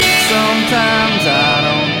Sometimes I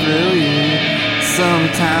don't thrill you.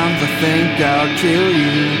 Sometimes I think I'll kill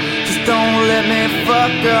you. Just don't let me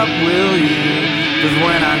fuck up, will you? 'Cause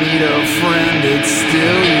when I need a friend, it's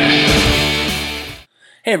still you.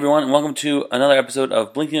 Hey everyone, and welcome to another episode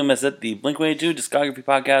of Blink You'll Miss It, the Blink-182 discography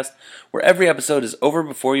podcast, where every episode is over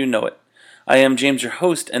before you know it. I am James, your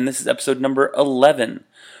host, and this is episode number 11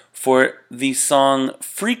 for the song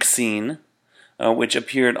Freak Scene, which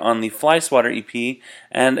appeared on the Fly Swatter EP,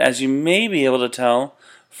 and as you may be able to tell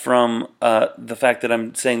from the fact that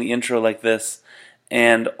I'm saying the intro like this,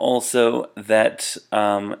 and also that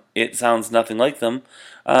it sounds nothing like them,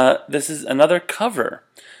 this is another cover.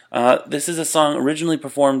 This is a song originally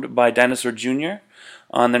performed by Dinosaur Jr.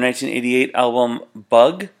 on their 1988 album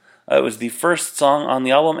Bug. It was the first song on the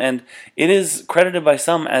album, and it is credited by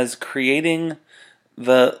some as creating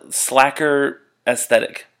the slacker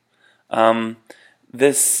aesthetic.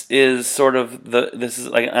 This is sort of this is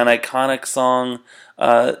like an iconic song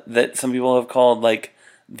that some people have called like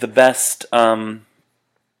the best indie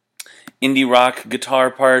rock guitar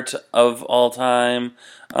part of all time.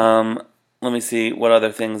 Let me see what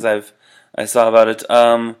other things I saw about it.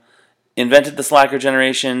 Invented the slacker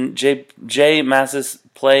generation. Jay Mascis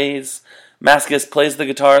plays the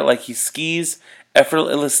guitar like he skis,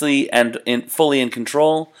 effortlessly and fully in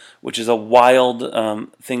control, which is a wild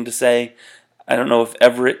thing to say. I don't know if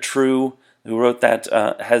Everett True, who wrote that,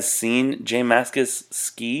 has seen Jay Mascis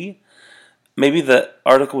ski. Maybe the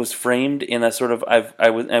article was framed in a sort of I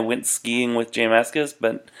went skiing with Jay Mascis,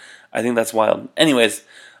 but I think that's wild. Anyways,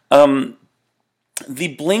 the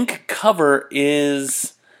Blink cover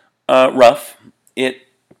is rough. It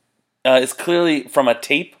is clearly from a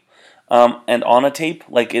tape and on a tape.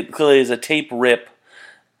 Like it clearly is a tape rip,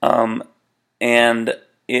 and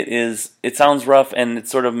it sounds rough and it's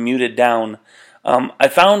sort of muted down. I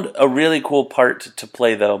found a really cool part to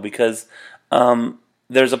play though, because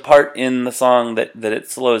there's a part in the song that it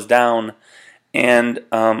slows down, and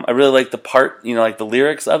I really like the part, like the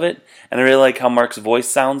lyrics of it, and I really like how Mark's voice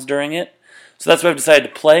sounds during it. So that's what I've decided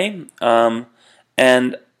to play,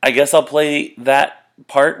 and I guess I'll play that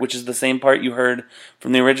part, which is the same part you heard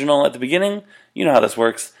from the original at the beginning. You know how this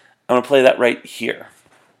works. I'm going to play that right here.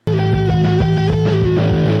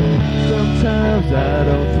 Sometimes I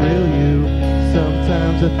don't thrill you.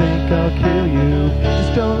 Sometimes I think I'll kill you.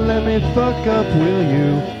 Just don't let me fuck up, will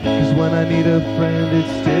you? 'Cause when I need a friend,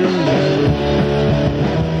 it's still you.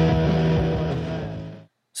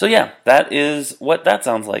 So yeah, that is what that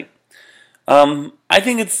sounds like. I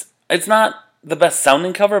think it's not the best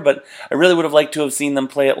sounding cover, but I really would have liked to have seen them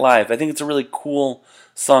play it live. I think it's a really cool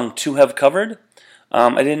song to have covered.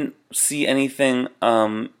 I didn't see anything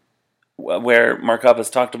where Mark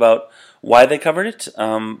Hoppus talked about why they covered it,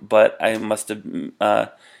 but he must have been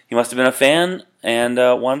a fan and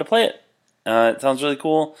wanted to play it. It sounds really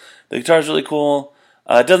cool. The guitar is really cool.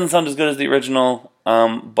 It doesn't sound as good as the original,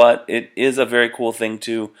 but it is a very cool thing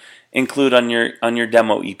to include on your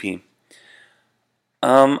demo EP.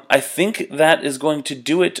 I think that is going to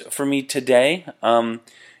do it for me today.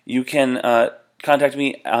 You can contact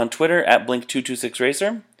me on Twitter at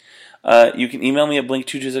Blink226Racer. You can email me at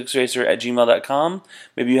blink226racer@gmail.com.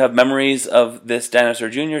 Maybe you have memories of this Dinosaur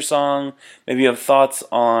Jr. song. Maybe you have thoughts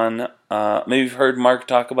on, maybe you've heard Mark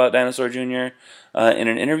talk about Dinosaur Jr. In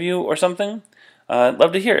an interview or something. I'd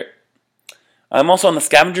love to hear it. I'm also on the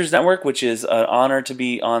Scavengers Network, which is an honor to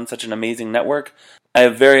be on such an amazing network. I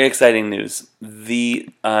have very exciting news. The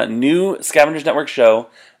new Scavengers Network show,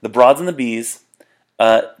 The Broads and the Bees,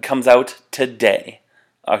 comes out today,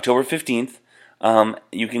 October 15th.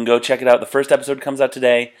 You can go check it out. The first episode comes out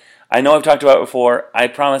today. I know I've talked about it before. I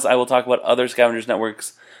promise I will talk about other Scavengers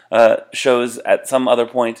Network's shows at some other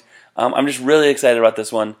point. I'm just really excited about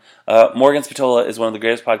this one. Morgan Spatola is one of the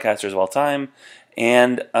greatest podcasters of all time,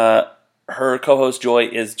 and her co-host Joy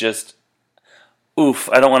is just oof.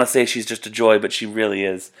 I don't want to say she's just a joy, but she really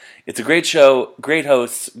is. It's a great show, great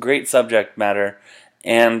hosts, great subject matter,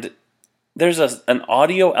 and there's an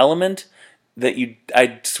audio element that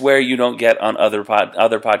I swear you don't get on other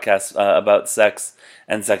podcasts about sex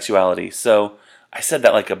and sexuality. So I said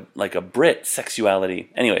that like a Brit, sexuality.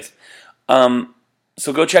 Anyways,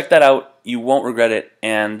 so go check that out. You won't regret it.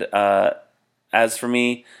 And as for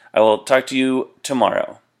me, I will talk to you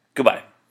tomorrow. Goodbye.